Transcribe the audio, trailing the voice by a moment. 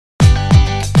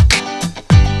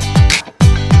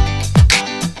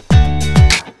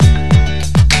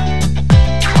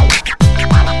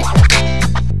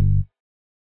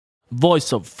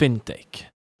Voice of Fintech.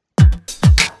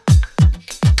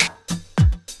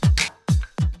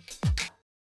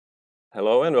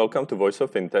 Hello and welcome to Voice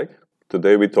of Fintech.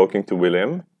 Today we're talking to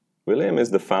William. William is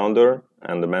the founder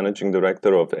and the managing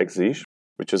director of Exige,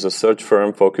 which is a search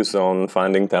firm focused on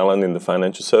finding talent in the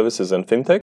financial services and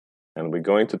fintech. And we're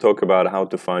going to talk about how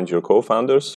to find your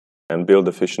co-founders and build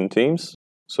efficient teams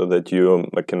so that you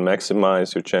can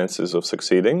maximize your chances of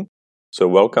succeeding. So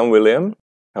welcome, William.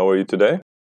 How are you today?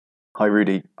 Hi,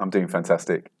 Rudy. I'm doing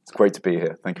fantastic. It's great to be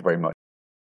here. Thank you very much.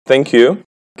 Thank you.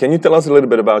 Can you tell us a little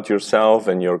bit about yourself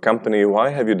and your company?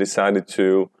 Why have you decided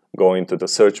to go into the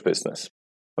search business?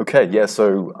 Okay, yeah,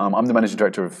 so I'm the managing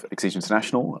director of Exige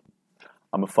International.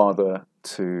 I'm a father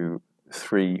to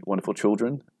 3 wonderful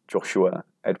children, Joshua,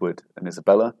 Edward, and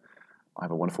Isabella. I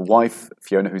have a wonderful wife,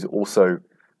 Fiona, who's also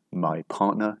my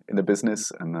partner in the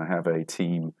business, and I have a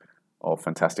team of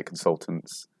fantastic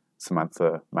consultants,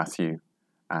 Samantha, Matthew,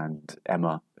 and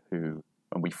Emma, and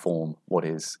we form what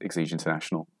is Exige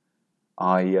International.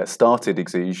 I started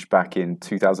Exige back in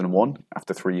 2001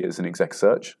 after 3 years in exec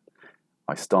search.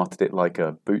 I started it like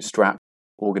a bootstrap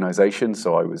organization,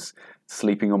 so I was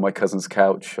sleeping on my cousin's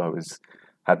couch.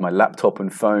 Had my laptop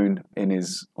and phone on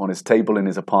his table in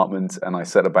his apartment, and I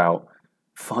set about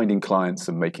finding clients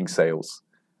and making sales,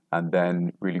 and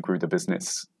then really grew the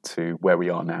business to where we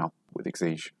are now with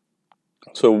Exige.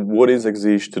 So what is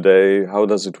Exige today? How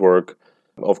does it work?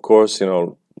 Of course,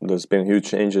 there's been huge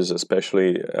changes,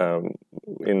 especially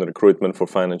in recruitment for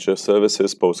financial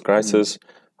services post-crisis.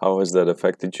 How has that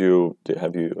affected you?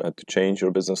 Have you had to change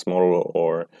your business model,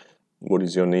 or what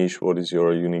is your niche? What is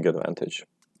your unique advantage?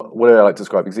 What I like to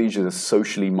describe Exige as a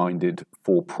socially minded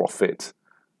for-profit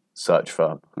search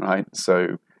firm, right?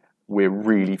 So we're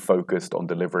really focused on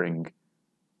delivering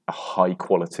a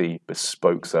high-quality,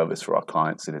 bespoke service for our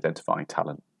clients in identifying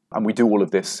talent. And we do all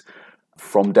of this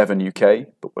from Devon, UK,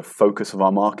 but the focus of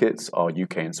our markets are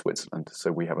UK and Switzerland.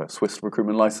 So we have a Swiss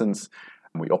recruitment license,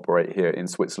 and we operate here in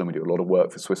Switzerland. We do a lot of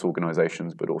work for Swiss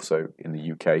organizations, but also in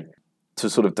the UK. To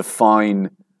sort of define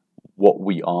what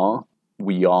we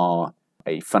are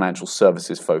a financial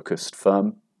services focused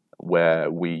firm where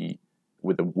we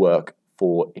work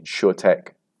for insurtech,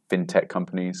 fintech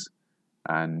companies,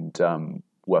 and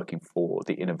working for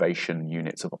the innovation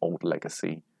units of old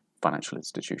legacy financial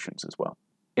institutions as well.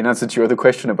 In answer to your other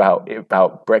question about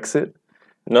Brexit?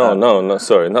 No,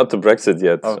 sorry, not to Brexit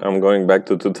yet. Oh. I'm going back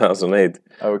to 2008,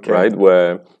 okay. Right?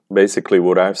 Where basically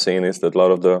what I've seen is that a lot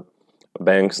of the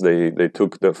banks, they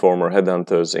took the former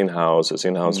headhunters in-house as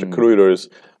in-house recruiters.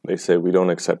 They say, we don't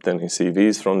accept any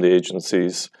CVs from the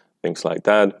agencies, things like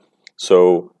that.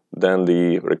 So then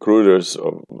the recruiters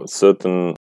of a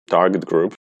certain target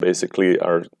group basically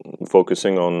are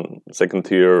focusing on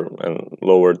second-tier and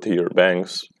lower-tier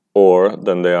banks, or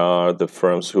then they are the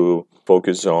firms who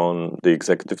focus on the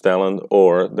executive talent,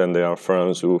 or then they are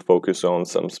firms who focus on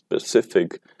some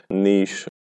specific niche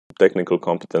technical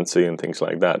competency and things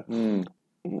like that.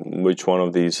 Which one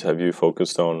of these have you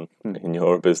focused on in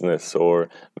your business, or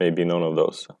maybe none of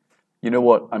those? You know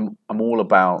what? I'm all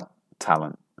about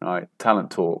talent, right? Talent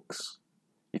talks.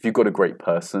 If you've got a great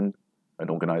person, an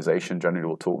organization generally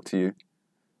will talk to you.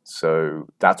 So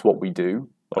that's what we do.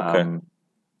 Okay.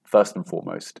 First and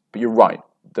foremost. But you're right,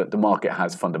 that the market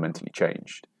has fundamentally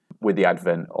changed. With the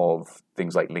advent of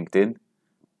things like LinkedIn,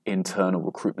 internal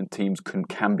recruitment teams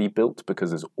can be built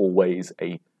because there's always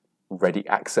a ready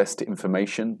access to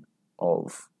information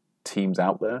of teams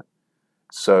out there.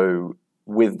 So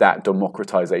with that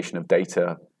democratization of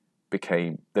data,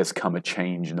 there's come a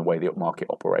change in the way the market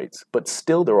operates. But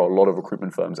still, there are a lot of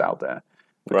recruitment firms out there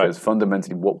because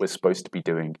fundamentally what we're supposed to be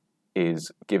doing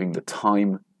is giving the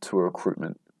time to a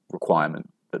recruitment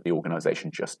requirement that the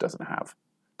organization just doesn't have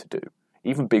to do.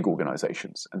 Even big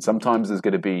organizations. And sometimes there's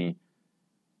going to be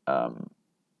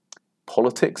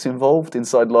politics involved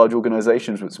inside large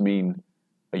organizations, which mean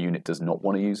a unit does not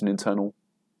want to use an internal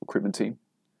recruitment team.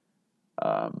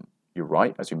 You're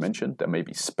right, as you mentioned, there may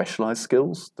be specialized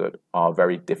skills that are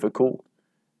very difficult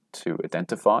to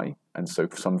identify, and so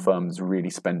some firms really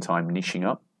spend time niching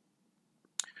up.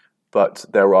 But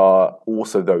there are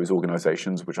also those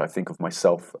organizations, which I think of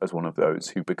myself as one of those,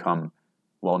 who become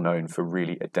well known for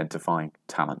really identifying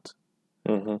talent.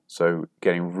 Mm-hmm. So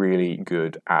getting really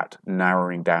good at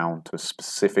narrowing down to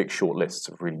specific shortlists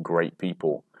of really great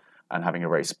people and having a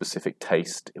very specific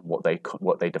taste in what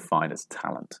they define as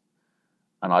talent.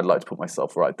 And I'd like to put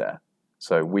myself right there.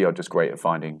 So we are just great at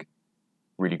finding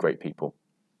really great people.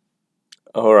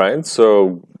 All right,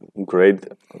 so great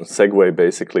segue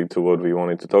basically to what we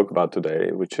wanted to talk about today,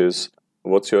 which is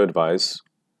what's your advice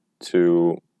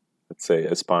to, let's say,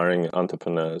 aspiring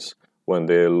entrepreneurs when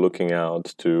they're looking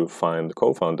out to find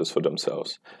co-founders for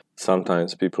themselves.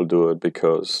 Sometimes people do it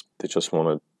because they just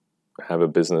want to have a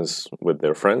business with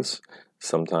their friends.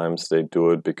 Sometimes they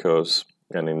do it because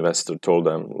an investor told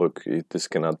them, look, this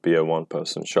cannot be a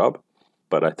one-person job.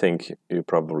 But I think you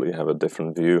probably have a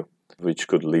different view, which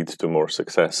could lead to more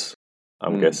success,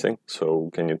 I'm guessing. So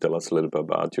can you tell us a little bit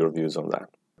about your views on that?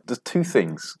 There's two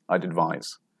things I'd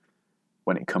advise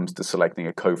when it comes to selecting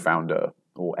a co-founder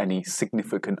or any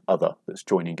significant other that's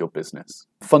joining your business.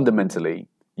 Fundamentally,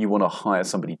 you want to hire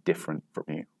somebody different from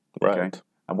you. Right. Okay?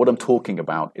 And what I'm talking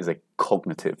about is a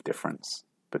cognitive difference,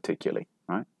 particularly,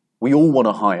 right? We all want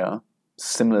to hire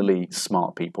similarly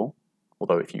smart people,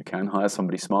 although if you can hire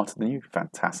somebody smarter than you,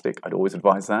 fantastic. I'd always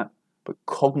advise that. But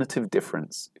cognitive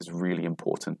difference is really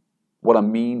important. What I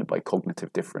mean by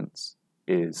cognitive difference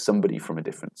is somebody from a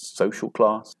different social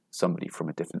class, somebody from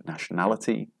a different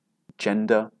nationality,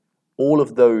 gender. All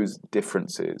of those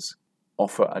differences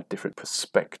offer a different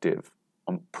perspective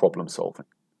on problem solving.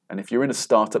 And if you're in a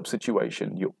startup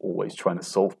situation, you're always trying to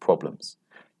solve problems.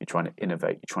 You're trying to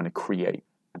innovate, you're trying to create.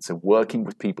 And so working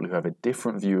with people who have a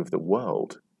different view of the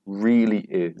world really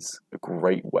is a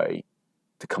great way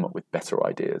to come up with better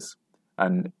ideas.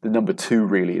 And the number two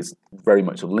really is very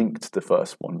much linked to the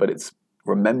first one, but it's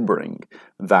remembering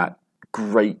that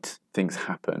great things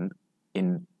happen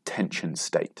in tension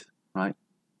state, right?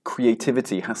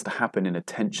 Creativity has to happen in a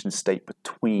tension state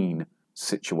between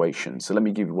situations. So let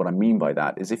me give you what I mean by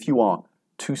that is if you are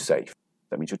too safe,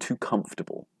 that means you're too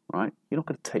comfortable, right? You're not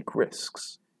going to take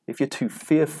risks. If you're too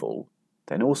fearful,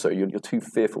 then also you're too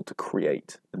fearful to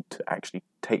create and to actually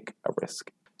take a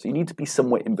risk. So you need to be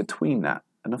somewhere in between that.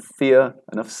 Enough fear,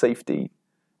 enough safety.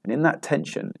 And in that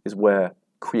tension is where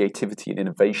creativity and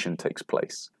innovation takes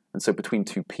place. And so between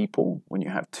two people, when you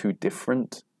have two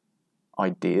different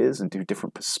ideas and two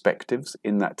different perspectives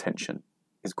in that tension,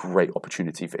 is great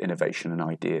opportunity for innovation and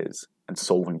ideas and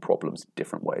solving problems in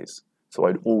different ways. So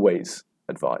I'd always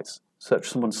advise, search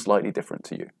someone slightly different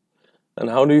to you. And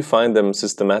how do you find them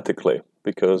systematically?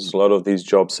 Because a lot of these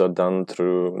jobs are done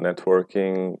through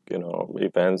networking,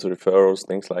 events, referrals,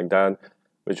 things like that,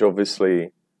 which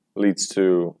obviously leads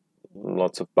to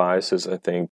lots of biases, I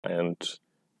think, and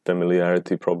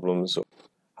familiarity problems.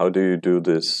 How do you do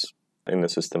this in a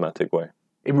systematic way?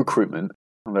 In recruitment,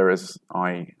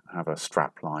 I have a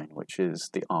strap line, which is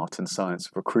the art and science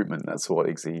of recruitment. That's what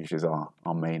Exige is our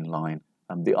main line.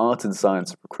 And the art and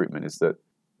science of recruitment is that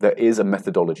there is a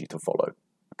methodology to follow.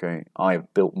 Okay,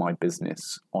 I've built my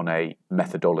business on a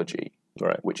methodology,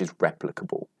 right, which is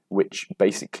replicable, which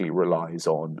basically relies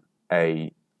on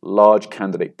a large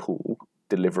candidate pool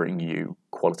delivering you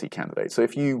quality candidates. So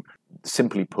if you,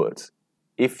 simply put,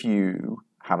 if you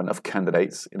have enough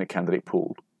candidates in a candidate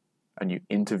pool and you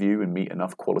interview and meet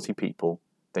enough quality people,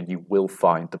 then you will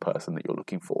find the person that you're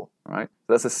looking for, right?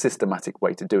 That's a systematic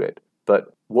way to do it.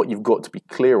 But what you've got to be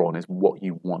clear on is what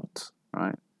you want,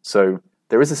 right? So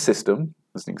there is a system,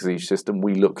 there's an Exige system.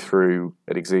 We look through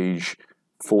at Exige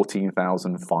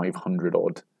 14,500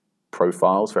 odd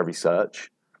profiles for every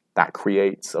search. That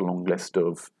creates a long list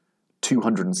of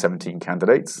 217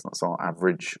 candidates. That's our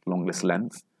average long list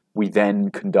length. We then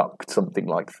conduct something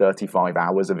like 35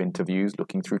 hours of interviews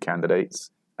looking through candidates,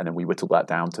 and then we whittle that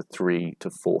down to 3 to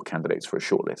 4 candidates for a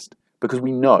shortlist. Because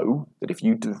we know that if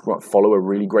you follow a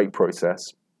really great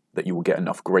process, that you will get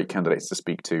enough great candidates to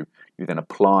speak to. You then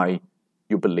apply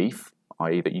your belief,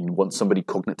 i.e. that you want somebody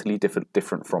cognitively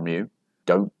different from you.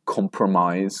 Don't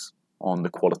compromise on the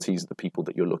qualities of the people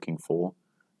that you're looking for.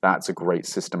 That's a great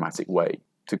systematic way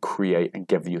to create and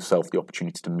give yourself the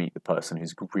opportunity to meet the person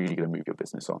who's really going to move your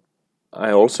business on.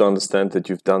 I also understand that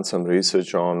you've done some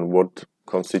research on what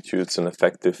constitutes an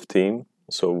effective team.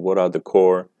 So what are the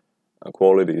core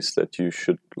qualities that you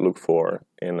should look for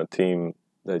in a team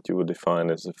that you would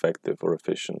define as effective or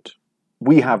efficient?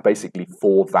 We have basically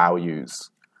 4 values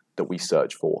that we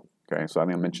search for. Okay, so I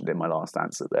think I mentioned it in my last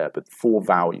answer there, but 4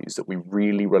 values that we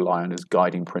really rely on as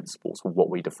guiding principles for what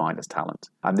we define as talent.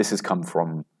 And this has come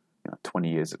from 20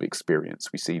 years of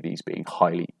experience. We see these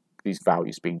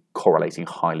values being correlating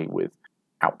highly with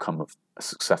outcome of a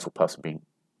successful person being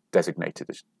designated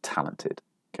as talented.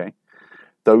 Okay,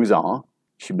 those are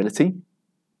humility,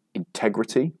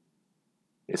 integrity,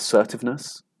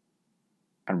 assertiveness,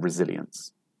 and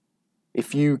resilience.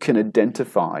 If you can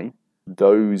identify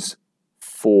those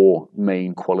 4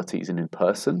 main qualities in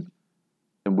person,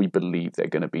 then we believe they're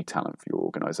going to be talent for your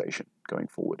organization going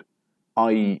forward.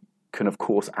 I can, of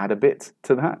course, add a bit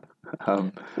to that.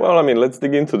 Let's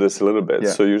dig into this a little bit. Yeah.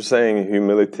 So you're saying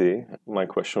humility. My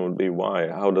question would be why?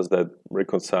 How does that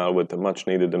reconcile with the much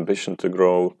needed ambition to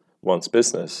grow one's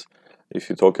business? if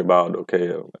you talk about,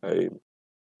 okay, a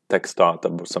tech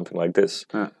startup or something like this,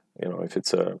 if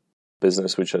it's a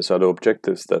business which has other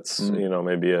objectives, that's,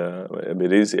 maybe a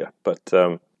bit easier. But,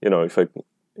 if I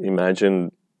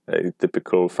imagine a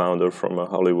typical founder from a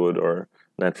Hollywood or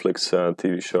Netflix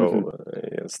TV show,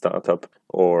 startup,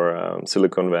 or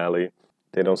Silicon Valley,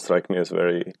 they don't strike me as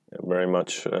very, very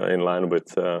much in line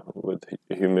with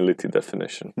humility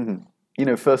definition.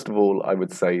 First of all, I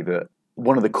would say that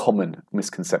one of the common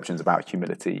misconceptions about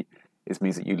humility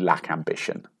means that you lack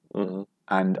ambition.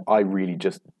 And I really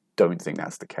just don't think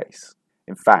that's the case.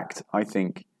 In fact, I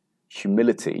think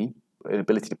humility, an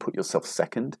ability to put yourself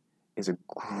second, is a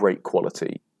great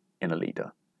quality in a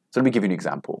leader. So let me give you an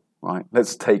example, right?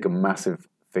 Let's take a massive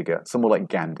figure, someone like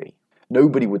Gandhi.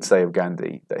 Nobody would say of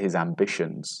Gandhi that his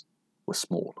ambitions were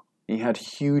small. He had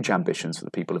huge ambitions for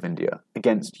the people of India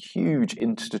against huge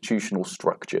institutional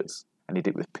structures, and he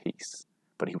did it with peace.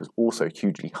 But he was also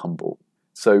hugely humble.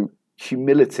 So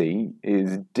humility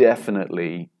is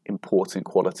definitely important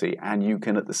quality, and you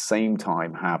can at the same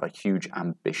time have a huge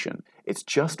ambition. It's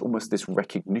just almost this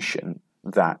recognition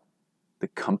that the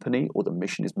company or the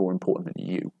mission is more important than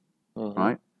you,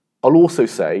 right? I'll also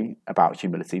say about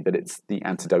humility that it's the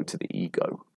antidote to the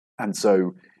ego. And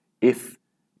so if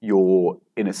you're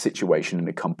in a situation in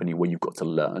a company where you've got to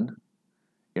learn,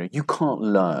 you can't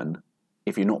learn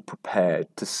if you're not prepared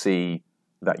to see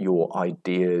that your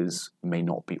ideas may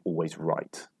not be always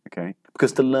right, okay?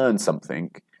 Because to learn something,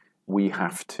 we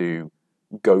have to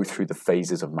go through the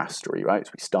phases of mastery, right?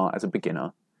 So we start as a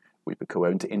beginner, we go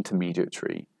into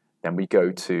intermediary, then we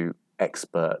go to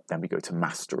expert, then we go to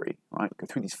mastery, right? Go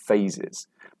through these phases.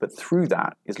 But through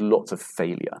that is lots of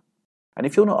failure. And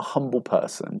if you're not a humble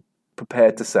person,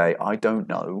 prepared to say, I don't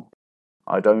know,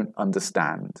 I don't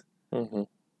understand,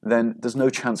 then there's no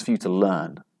chance for you to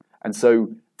learn. And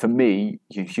so for me,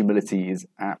 humility is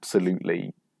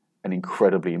absolutely an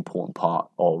incredibly important part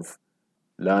of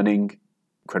learning,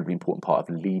 incredibly important part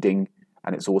of leading,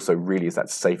 and it's also really is that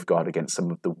safeguard against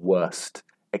some of the worst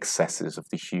excesses of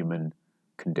the human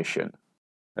condition.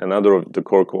 Another of the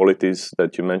core qualities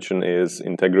that you mentioned is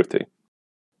integrity.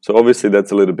 So obviously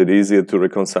that's a little bit easier to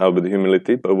reconcile with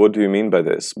humility, but what do you mean by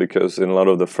this? Because in a lot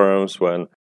of the firms, when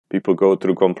people go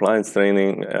through compliance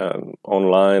training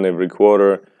online every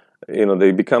quarter,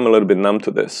 they become a little bit numb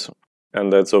to this,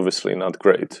 and that's obviously not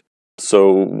great.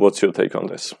 So what's your take on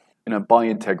this? By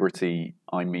integrity,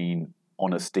 I mean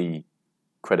honesty,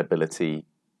 credibility,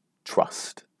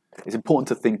 trust. It's important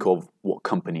to think of what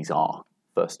companies are,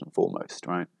 first and foremost,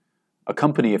 right? A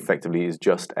company effectively is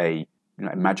just a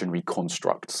imaginary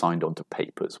construct signed onto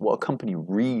papers. What a company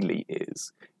really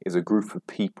is a group of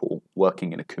people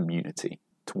working in a community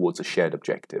towards a shared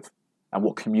objective. And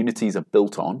what communities are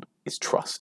built on is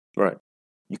trust. Right.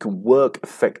 You can work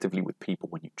effectively with people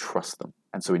when you trust them.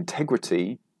 And so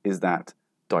integrity is that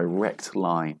direct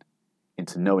line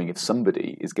into knowing if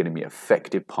somebody is going to be an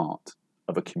effective part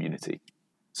of a community.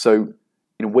 So,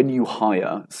 when you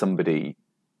hire somebody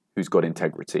who's got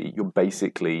integrity, you're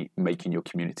basically making your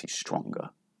community stronger.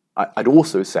 I'd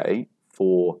also say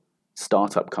for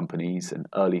startup companies and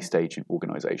early stage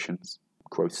organizations,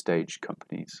 growth stage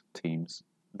companies, teams,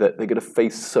 that they're going to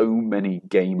face so many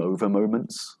game over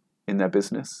moments in their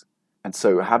business. And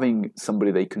so having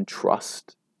somebody they can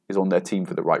trust is on their team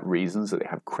for the right reasons, that they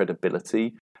have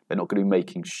credibility, they're not going to be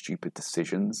making stupid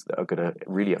decisions that are going to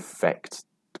really affect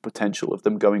the potential of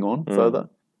them going on further,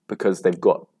 because they've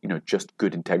got, just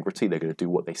good integrity. They're going to do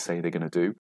what they say they're going to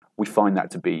do. We find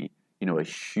that to be, a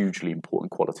hugely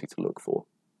important quality to look for.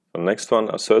 The next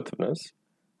one, assertiveness.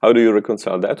 How do you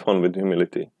reconcile that one with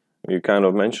humility? You kind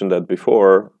of mentioned that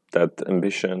before, that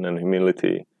ambition and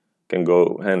humility can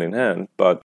go hand in hand,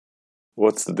 but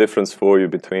what's the difference for you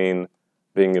between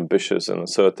being ambitious and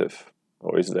assertive?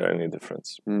 Or is there any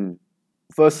difference?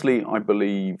 Firstly, I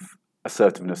believe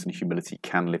assertiveness and humility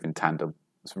can live in tandem.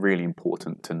 It's really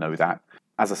important to know that.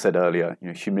 As I said earlier,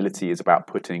 humility is about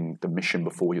putting the mission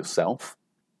before yourself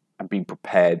and being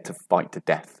prepared to fight to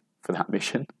death for that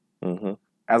mission.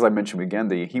 As I mentioned with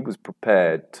Gandhi, he was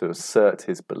prepared to assert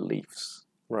his beliefs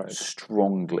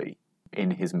strongly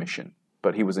in his mission,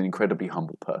 but he was an incredibly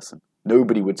humble person.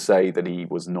 Nobody would say that he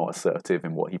was not assertive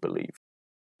in what he believed.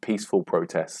 Peaceful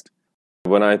protest.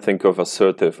 When I think of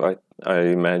assertive, I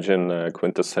imagine a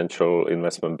quintessential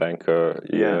investment banker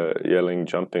yelling,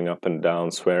 jumping up and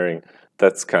down, swearing.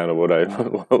 That's kind of what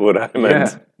I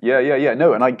meant. Yeah.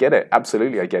 No, and I get it.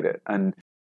 Absolutely, I get it. And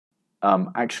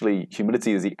actually,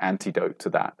 humility is the antidote to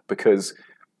that, because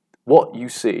what you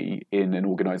see in an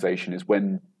organization is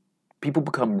when people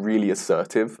become really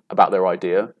assertive about their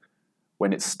idea,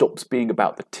 when it stops being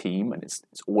about the team and it's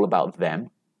all about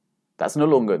them,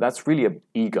 that's really an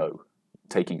ego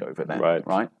taking over then, Right.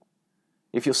 right?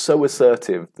 If you're so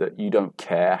assertive that you don't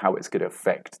care how it's going to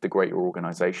affect the greater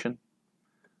organization,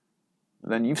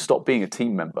 then you've stopped being a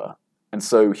team member. And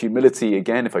so humility,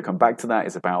 again, if I come back to that,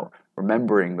 is about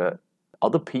remembering that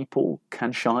other people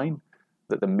can shine,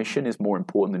 that the mission is more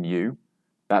important than you.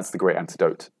 That's the great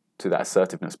antidote to that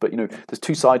assertiveness. But, there's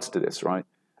two sides to this, right?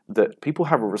 That people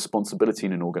have a responsibility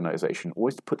in an organization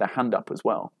always to put their hand up as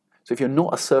well. So if you're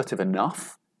not assertive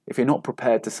enough, if you're not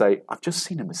prepared to say, I've just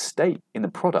seen a mistake in the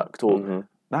product, or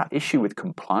that issue with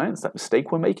compliance, that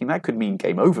mistake we're making, that could mean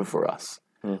game over for us.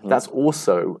 That's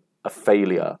also a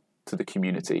failure to the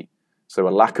community. So a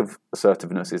lack of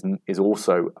assertiveness is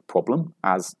also a problem,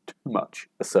 as too much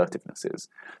assertiveness is.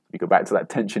 If you go back to that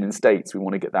tension in states, we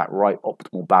want to get that right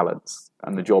optimal balance.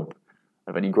 And the job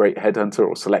of any great headhunter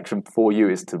or selection for you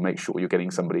is to make sure you're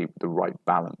getting somebody with the right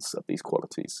balance of these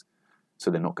qualities, so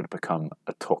they're not going to become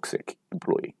a toxic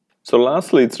employee. So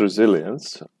lastly, it's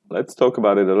resilience. Let's talk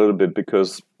about it a little bit,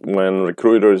 because when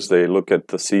recruiters, they look at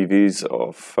the CVs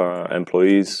of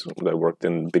employees that worked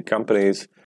in big companies,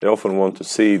 they often want to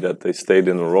see that they stayed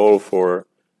in a role for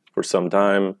some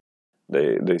time.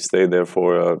 They stay there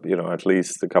for at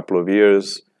least a couple of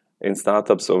years. In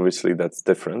startups, obviously, that's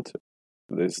different.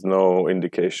 There's no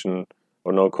indication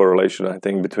or no correlation, I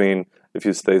think, between if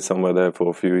you stay somewhere there for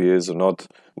a few years or not.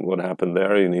 What happened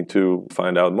there, you need to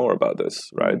find out more about this,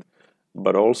 right?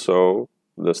 But also,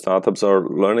 the startups are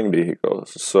learning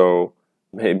vehicles. So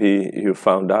maybe you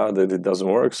found out that it doesn't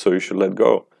work, so you should let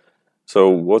go. So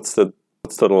what's the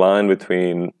line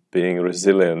between being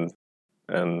resilient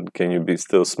and can you be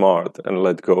still smart and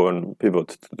let go and pivot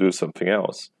to do something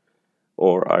else?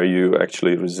 Or are you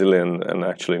actually resilient and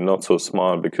actually not so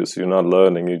smart because you're not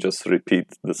learning, you just repeat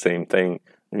the same thing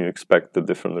and you expect a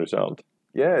different result?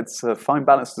 Yeah, it's a fine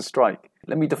balance to strike.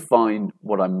 Let me define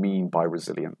what I mean by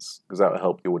resilience, because that will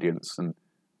help the audience and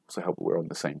also help we're on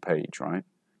the same page, right?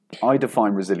 I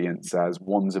define resilience as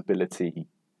one's ability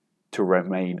to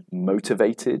remain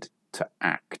motivated to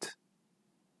act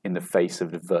in the face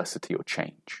of adversity or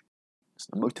change. So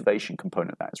the motivation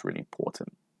component of that is really important.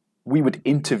 We would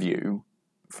interview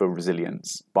for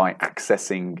resilience by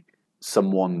accessing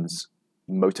someone's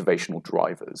motivational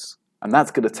drivers. And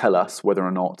that's going to tell us whether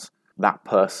or not that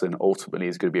person ultimately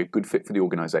is going to be a good fit for the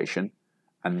organization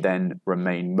and then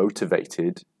remain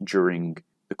motivated during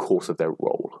the course of their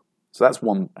role. So that's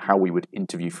how we would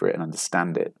interview for it and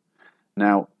understand it.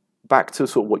 Now, back to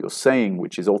sort of what you're saying,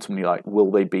 which is ultimately like,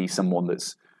 will they be someone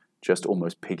that's just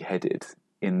almost pig-headed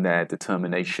in their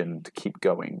determination to keep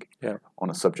going on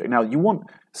a subject? Now, you want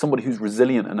somebody who's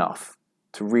resilient enough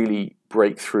to really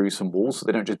break through some walls so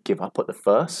they don't just give up at the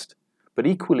first. But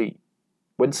equally,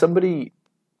 when somebody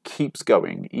keeps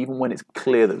going, even when it's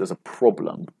clear that there's a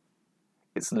problem,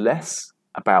 it's less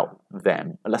about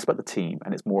them, less about the team,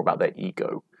 and it's more about their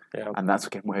ego. And that's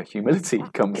again where humility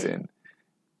comes in.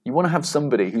 You want to have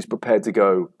somebody who's prepared to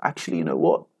go, actually, you know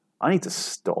what? I need to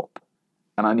stop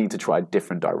and I need to try a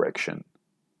different direction.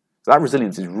 So that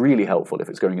resilience is really helpful if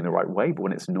it's going in the right way, but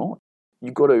when it's not,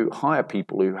 you've got to hire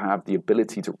people who have the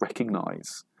ability to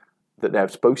recognize that they're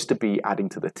supposed to be adding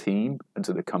to the team and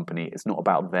to the company. It's not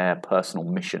about their personal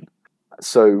mission.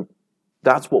 So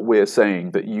that's what we're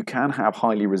saying, that you can have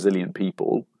highly resilient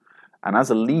people. And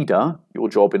as a leader, your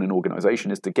job in an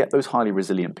organization is to get those highly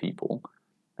resilient people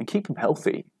and keep them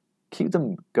healthy, keep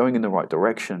them going in the right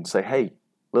direction. Say, hey,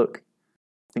 look,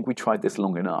 I think we tried this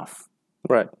long enough.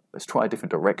 Right. Let's try a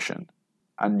different direction.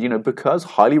 And, because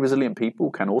highly resilient people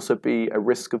can also be a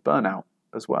risk of burnout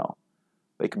as well.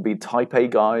 They can be type A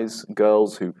guys and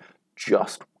girls who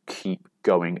just keep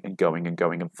going and going and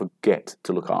going and forget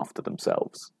to look after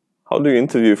themselves. How do you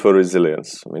interview for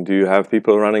resilience? I mean, do you have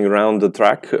people running around the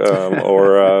track,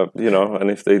 and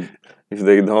if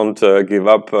they don't give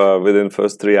up within the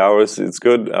first 3 hours, it's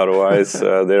good. Otherwise,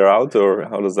 they're out, or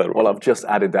how does that work? Well, I've just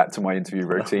added that to my interview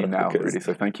routine now, Rudy.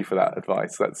 So thank you for that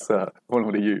advice. That's one I'm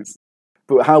going to use.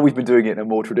 But how we've been doing it in a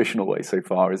more traditional way so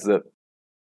far is that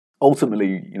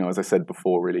ultimately, as I said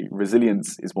before, really,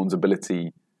 resilience is one's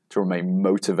ability to remain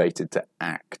motivated to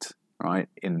act, right,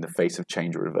 in the face of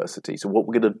change or adversity. So what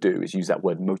we're going to do is use that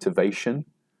word motivation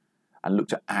and look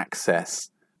to access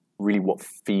really what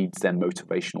feeds their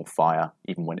motivational fire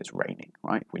even when it's raining,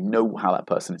 right? We know how that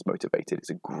person is motivated. It's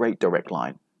a great direct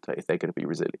line to if they're going to be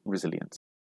resilient.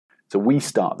 So we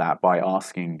start that by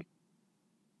asking,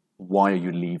 why are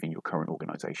you leaving your current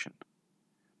organization?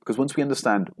 Because once we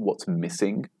understand what's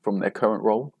missing from their current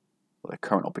role or their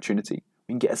current opportunity,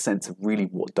 we can get a sense of really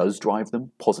what does drive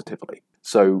them positively.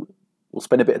 So we'll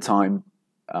spend a bit of time.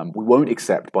 We won't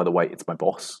accept, by the way, it's my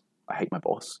boss. I hate my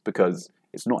boss, because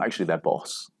It's not actually their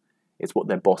boss. It's what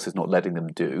their boss is not letting them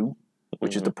do,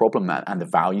 which is the problem, and the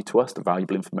value to us, the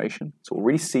valuable information. So we'll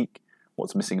really seek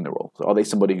what's missing in the role. So are they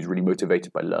somebody who's really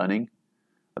motivated by learning?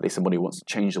 Are they somebody who wants to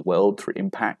change the world through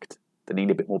impact? They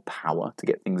need a bit more power to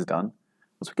get things done.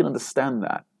 Once we can understand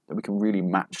that, then we can really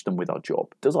match them with our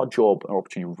job. Does our job, our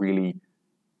opportunity really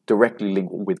directly link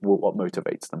with what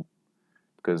motivates them?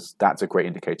 Because that's a great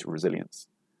indicator of resilience.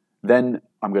 Then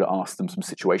I'm going to ask them some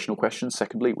situational questions,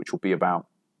 secondly, which will be about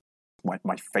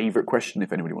my favorite question,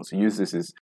 if anybody wants to use this,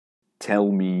 is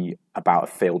tell me about a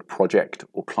failed project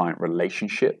or client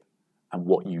relationship and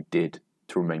what you did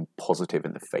to remain positive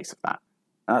in the face of that.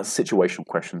 Situational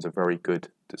questions are very good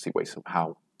to see ways of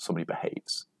how somebody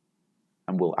behaves.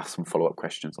 And we'll ask some follow-up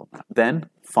questions on that. Then,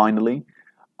 finally,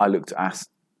 I look to ask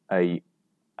a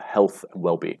health and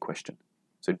well-being question.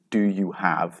 So do you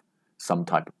have some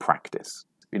type of practice?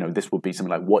 This would be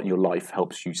something like, what in your life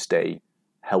helps you stay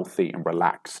healthy and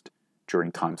relaxed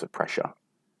during times of pressure?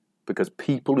 Because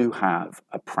people who have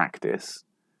a practice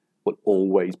will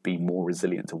always be more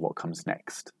resilient to what comes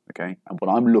next. Okay? And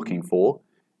what I'm looking for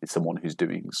is someone who's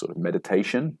doing sort of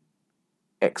meditation,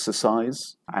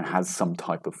 exercise, and has some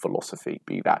type of philosophy,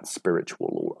 be that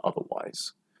spiritual or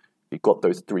otherwise. If you've got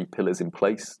those 3 pillars in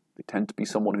place, they tend to be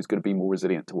someone who's going to be more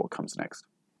resilient to what comes next.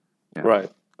 Yeah. Right.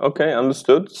 Okay,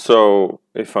 understood. So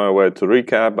if I were to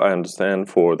recap, I understand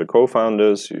for the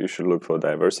co-founders, you should look for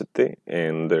diversity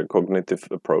in their cognitive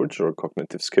approach or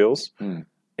cognitive skills. In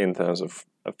terms of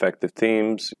effective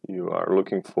teams, you are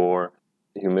looking for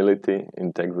humility,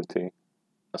 integrity,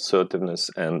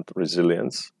 assertiveness, and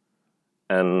resilience.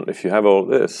 And if you have all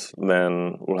this,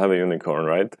 then we'll have a unicorn,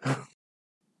 right?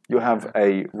 You'll have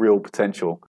a real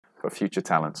potential for future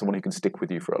talent, someone who can stick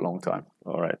with you for a long time.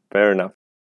 All right, fair enough.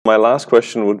 My last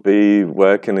question would be,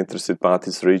 where can interested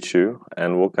parties reach you,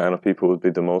 and what kind of people would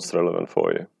be the most relevant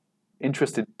for you?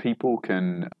 Interested people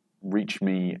can reach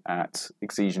me at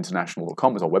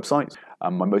exigeinternational.com is our website.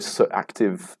 My most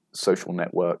active social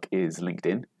network is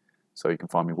LinkedIn. So you can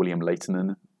find me, William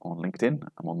Leitonen, on LinkedIn.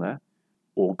 I'm on there.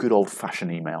 Or good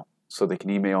old-fashioned email. So they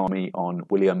can email me on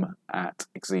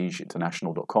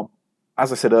william@exigeinternational.com.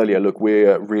 As I said earlier, look,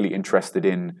 we're really interested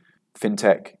in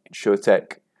fintech,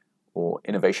 insurtech, or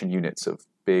innovation units of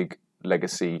big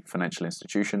legacy financial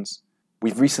institutions.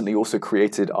 We've recently also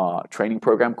created our training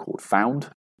program called Found,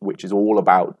 which is all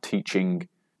about teaching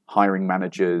hiring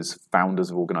managers, founders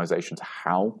of organizations,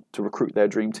 how to recruit their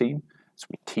dream team. So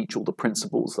we teach all the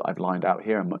principles that I've lined out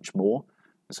here and much more,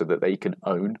 so that they can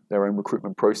own their own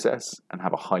recruitment process and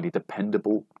have a highly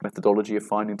dependable methodology of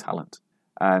finding talent.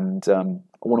 And I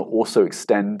want to also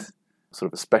extend sort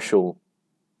of a special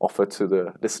offer to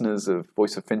the listeners of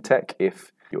Voice of FinTech.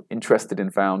 If you're interested in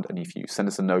Found, and if you send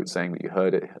us a note saying that you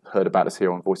heard about us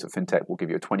here on Voice of FinTech, we'll give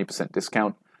you a 20%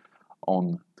 discount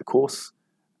on the course.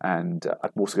 And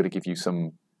I'm also going to give you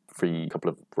some free couple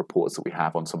of reports that we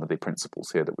have on some of the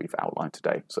principles here that we've outlined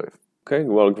today. Okay,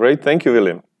 well, great. Thank you,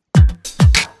 William.